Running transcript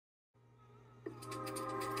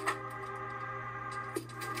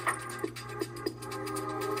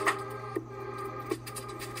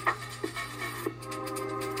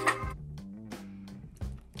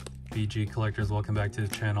BG collectors, welcome back to the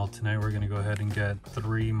channel. Tonight we're going to go ahead and get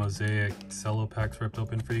 3 Mosaic cello packs ripped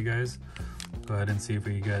open for you guys. Go ahead and see if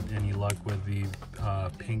we get any luck with the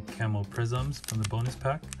pink camo prisms from the bonus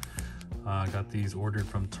pack. Got these ordered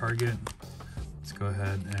from Target. Let's go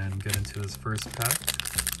ahead and get into this first pack.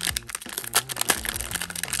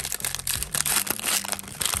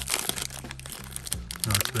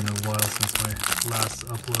 Now, it's been a while since my last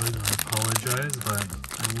upload, I apologize, but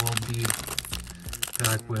I will be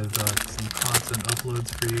back with some constant uploads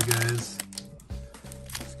for you guys.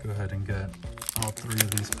 Let's go ahead and get all 3 of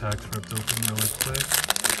these packs ripped open really quick.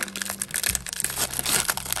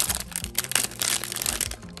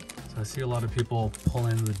 So I see a lot of people pull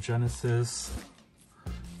in the Genesis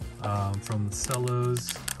from the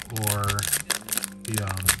Cellos or the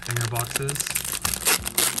hanger boxes.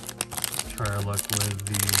 Try our luck with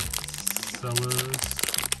the Cellos.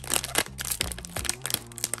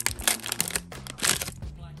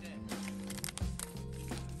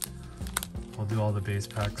 I'll do all the base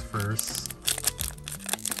packs first.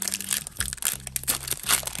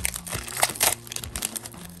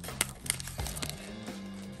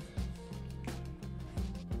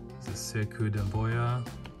 This is Sekou Demboya,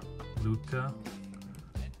 Luca,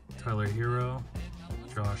 Tyler Hero,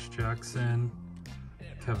 Josh Jackson,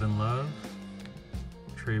 Kevin Love,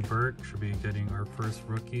 Trey Burke should be getting our first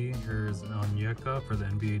rookie. Here's Onyeka for the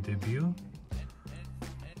NBA debut.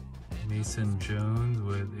 Mason Jones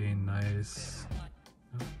with a nice,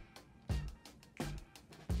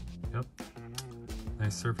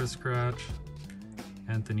 nice surface scratch.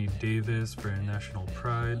 Anthony Davis for National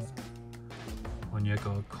Pride.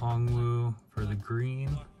 Onyeka Okongwu for the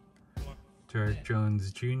green. Derek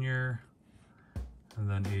Jones Jr. And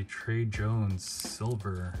then a Trey Jones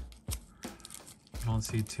silver. I don't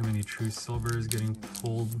see too many true silvers getting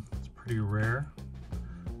pulled. It's pretty rare.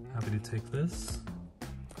 Happy to take this.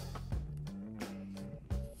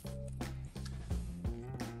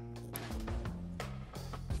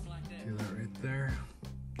 Do that right there.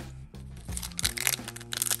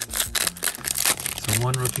 So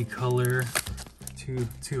 1 rookie color,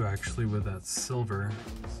 two actually with that silver.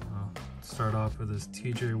 So start off with this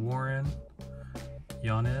TJ Warren,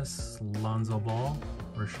 Giannis, Lonzo Ball,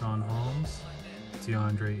 Rashawn Holmes,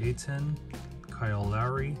 DeAndre Ayton, Kyle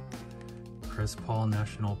Lowry, Chris Paul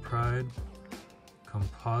National Pride,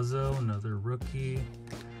 Campazzo, another rookie,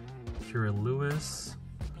 Kira Lewis,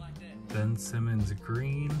 Ben Simmons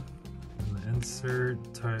Green, and the insert,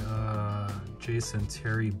 Jason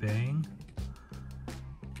Terry Bang,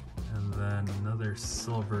 and then another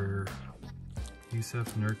silver,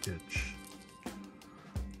 Yusuf Nurkic.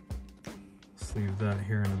 Let's leave that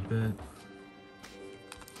here in a bit.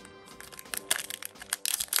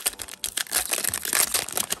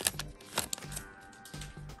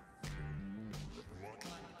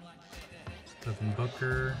 Devin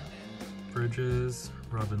Booker, Bridges,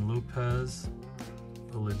 Robin Lopez,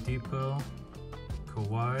 Oladipo,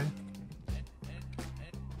 Kawhi,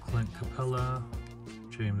 Clint Capella,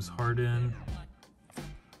 James Harden,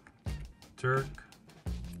 Dirk,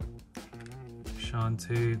 Sean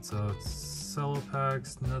Tate. So it's cello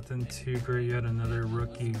packs, nothing too great yet. Another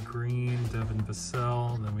rookie green, Devin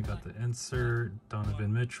Vassell. Then we got the insert,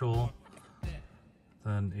 Donovan Mitchell.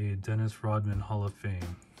 Then a Dennis Rodman Hall of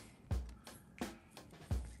Fame.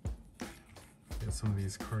 Get some of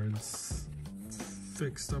these cards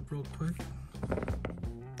fixed up real quick.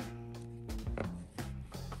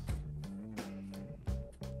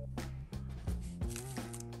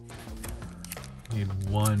 Need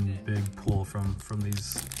 1 big pull from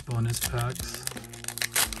these bonus packs.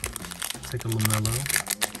 Take a LaMelo.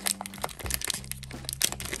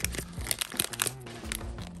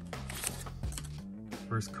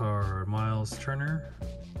 First card, Miles Turner.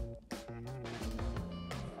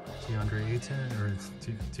 DeAndre Ayton or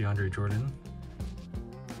DeAndre Jordan.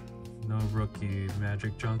 No rookie,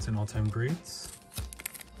 Magic Johnson all-time greats.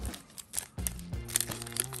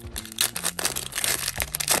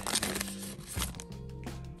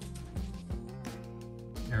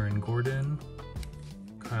 Aaron Gordon,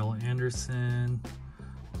 Kyle Anderson.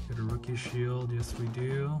 Get a rookie shield, yes we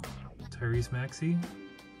do. Tyrese Maxey,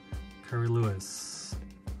 Curry Lewis.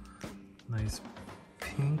 Nice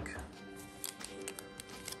pink.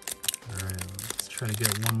 Alright, let's try to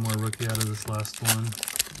get 1 more rookie out of this last one.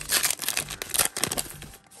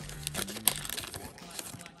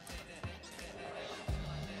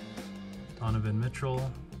 Donovan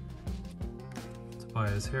Mitchell,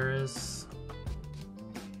 Tobias Harris,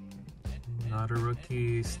 not a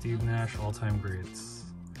rookie, Steve Nash, all-time greats.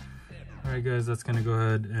 Alright guys, that's going to go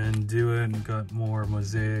ahead and do it. Got more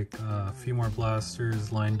Mosaic, a few more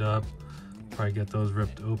blasters lined up. Probably get those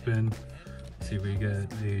ripped open, see if we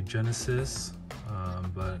get a Genesis.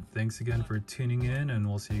 But thanks again for tuning in, and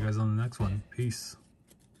we'll see you guys on the next one. Peace.